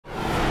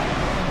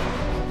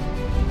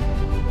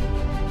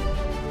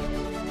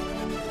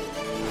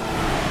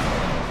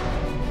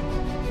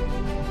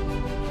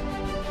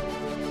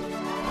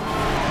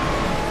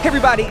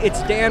Everybody,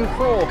 it's Dan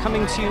Kroll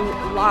coming to you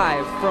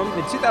live from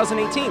the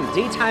 2018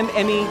 Daytime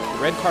Emmy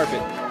red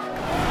carpet.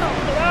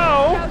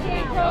 Hello!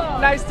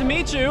 Nice to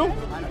meet you.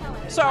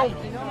 So,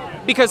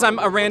 because I'm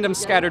a random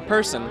scattered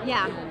person.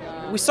 Yeah.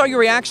 We saw your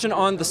reaction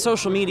on the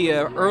social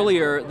media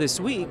earlier this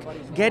week,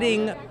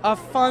 getting a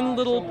fun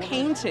little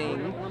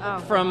painting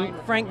from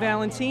Frank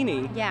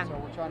Valentini. Yeah.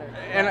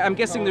 And I'm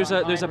guessing there's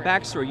a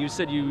backstory. You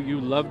said you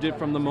loved it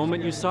from the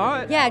moment you saw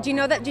it? Yeah, do you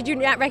know that? Did you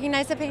not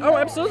recognize the painting? Oh,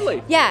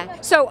 absolutely.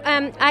 Yeah, so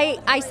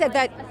I said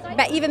that,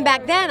 but even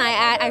back then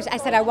I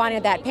said I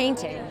wanted that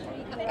painting.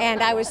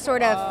 And I was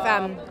sort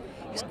of,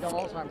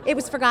 it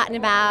was forgotten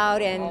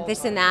about and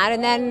this and that,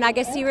 and then I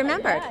guess he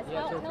remembered.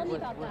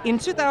 In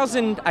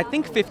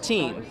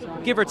 2015,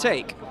 give or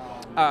take,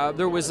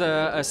 there was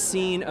a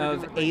scene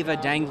of Ava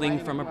dangling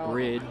from a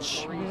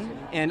bridge,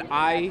 and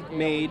I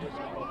made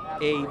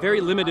a very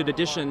limited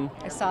edition.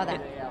 I saw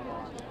that.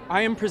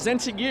 I am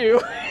presenting you,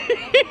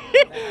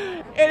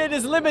 and it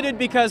is limited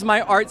because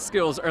my art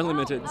skills are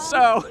limited.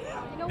 So,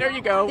 there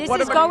you go. This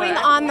is going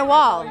on the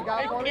wall.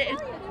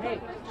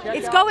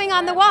 It's going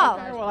on the wall.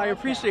 Well, I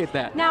appreciate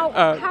that. Now,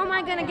 how am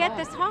I going to get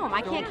this home?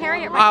 I can't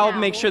carry it right now. I'll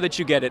make sure that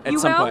you get it at you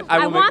some will? point.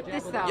 I want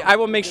this though. I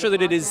will make sure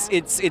that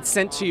it's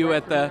sent to you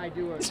at the.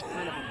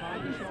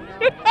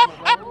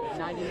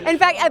 In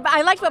fact,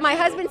 I liked what my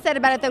husband said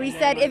about it, though. He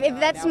said, if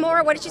that's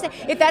more, what did she say?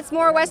 If that's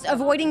more west,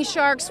 avoiding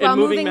sharks while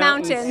moving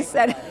mountains.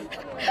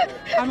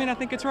 I mean, I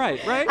think it's right?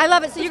 I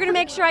love it. So you're going to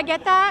make sure I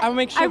get that? I'll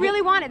make sure. I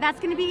really want it. That's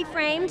going to be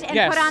framed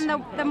and put on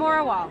the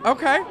Maura wall.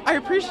 Okay, I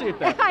appreciate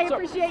that. I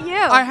appreciate you.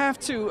 I have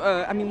to,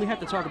 I mean, we have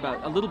to talk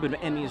about a little bit of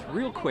Emmys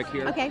real quick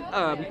here. Okay.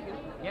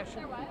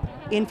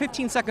 In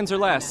 15 seconds or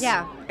less.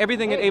 Yeah.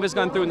 Everything that Ava's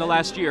gone through in the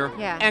last year.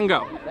 Yeah. And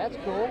go.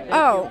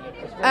 Oh,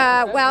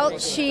 well,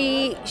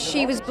 she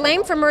was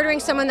blamed for murdering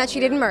someone that she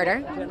didn't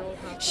murder.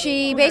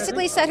 She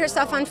basically set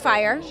herself on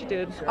fire. She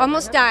did.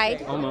 Almost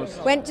died.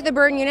 Almost. Went to the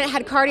burn unit,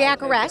 had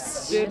cardiac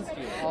arrest. Did.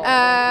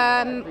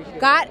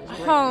 Got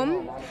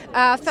home,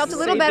 felt a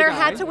little better.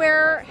 Had to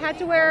wear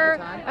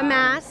a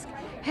mask.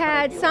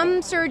 Had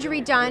some surgery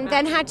done,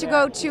 then had to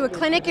go to a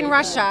clinic in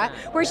Russia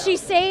where she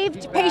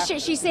saved patient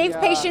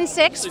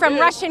 6 from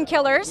Russian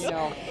killers,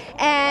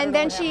 and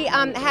then she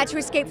had to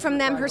escape from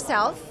them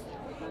herself.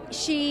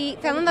 She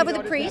fell in love with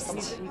a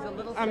priest.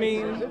 I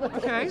mean,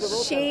 okay.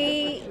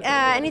 She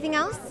anything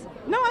else?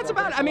 No, that's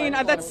about it. I mean,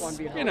 that's,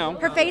 you know.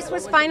 Her face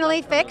was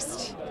finally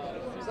fixed.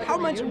 How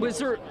much, was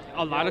there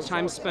a lot of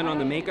time spent on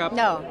the makeup?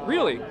 No.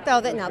 Really? No,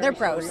 they're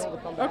pros.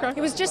 Okay.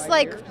 It was just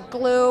like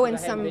glue and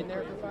some.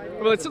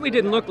 Well, it certainly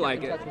didn't look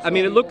like it. I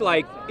mean, it looked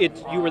like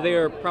you were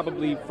there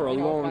probably for a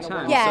long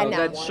time. Yeah, so no.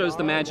 that shows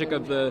the magic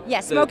of the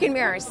smoke and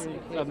mirrors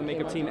of the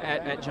makeup team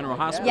at General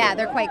Hospital. Yeah,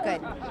 they're quite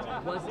good.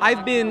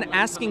 I've been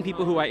asking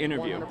people who I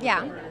interview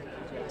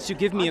to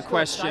give me a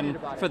question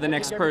for the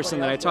next person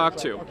that I talk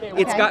to.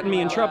 It's gotten me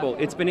in trouble.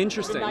 It's been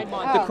interesting.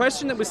 The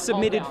question that was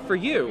submitted for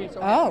you,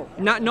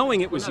 not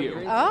knowing it was you,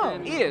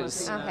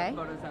 is,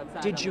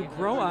 did you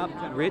grow up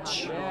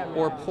rich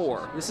or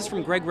poor? This is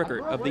from Greg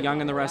Rickert of The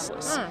Young and the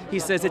Restless. He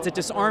says it's a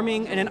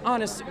disarming and an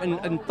honest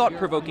and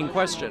thought-provoking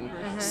question.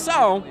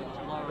 So,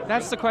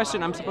 that's the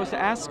question I'm supposed to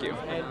ask you.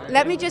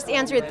 Let me just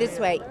answer it this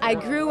way. I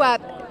grew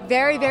up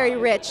very, very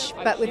rich,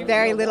 but with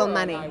very little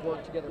money.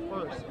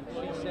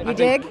 You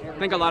dig? I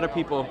think a lot of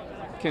people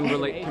can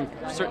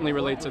certainly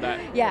relate to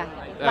that. Yeah,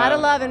 a lot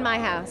of love in my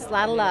house, a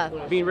lot of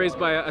love. Being raised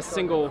by a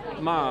single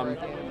mom,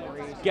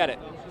 get it.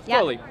 Yep.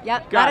 Fully.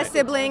 Yep, a lot of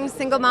siblings,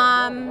 single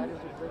mom,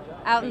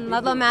 out in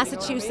Ludlow,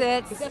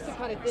 Massachusetts.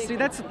 See,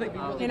 that's the thing.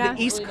 The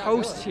East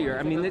Coast here.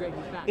 I mean,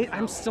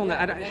 I'm still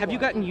not. Have you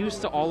gotten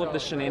used to all of the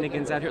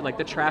shenanigans out here, like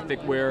the traffic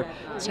where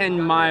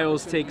 10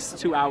 miles takes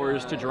 2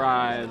 hours to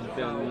drive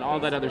and all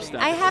that other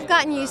stuff? I have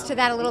gotten used to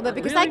that a little bit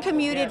because I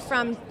commuted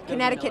from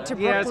Connecticut to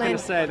Brooklyn. Yeah, I was going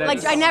to say that.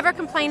 Like, I never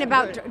complain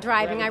about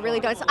driving. I really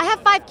don't. I have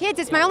 5 kids.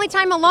 It's my only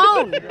time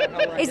alone.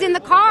 Is in the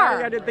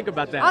car. I didn't think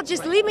about that. I'll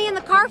just leave me in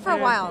the car for a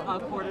while.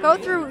 Go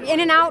through in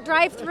and out,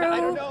 drive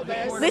through,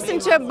 listen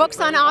to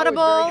books on Audible.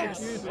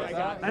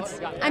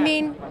 I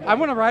mean, I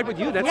want to ride with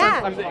you. That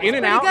sounds in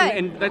and out,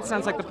 and that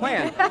sounds like the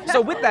plan. So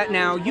with that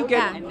now, you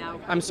get.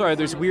 I'm sorry,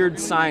 there's weird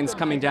signs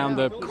coming down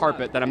the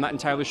carpet that I'm not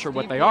entirely sure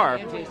what they are.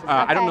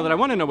 I don't know that I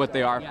want to know what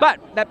they are. But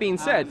that being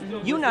said,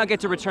 you now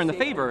get to return the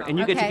favor, and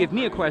you get to give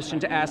me a question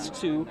to ask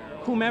to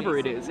whomever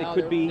it is. It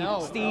could be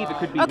Steve. It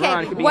could be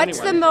Ron. It could be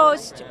What's anyone.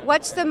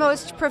 What's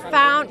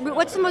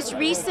the most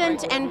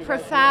recent and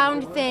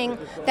profound thing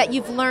that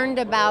you've learned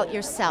about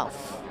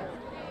yourself?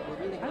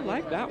 I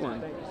like that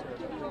one.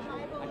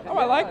 Oh,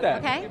 I like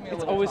that. Okay.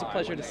 It's always a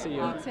pleasure to see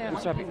you. Me too. I'm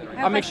so happy.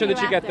 I'll make sure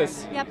that you get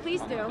this. Yeah,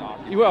 please do.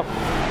 You will.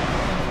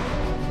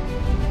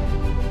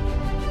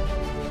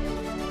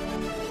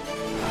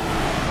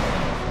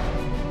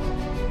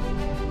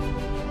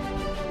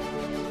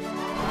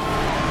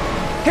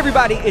 Hey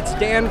everybody, it's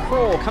Dan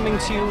Kroll coming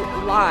to you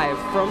live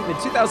from the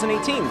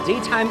 2018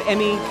 Daytime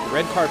Emmy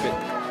red carpet.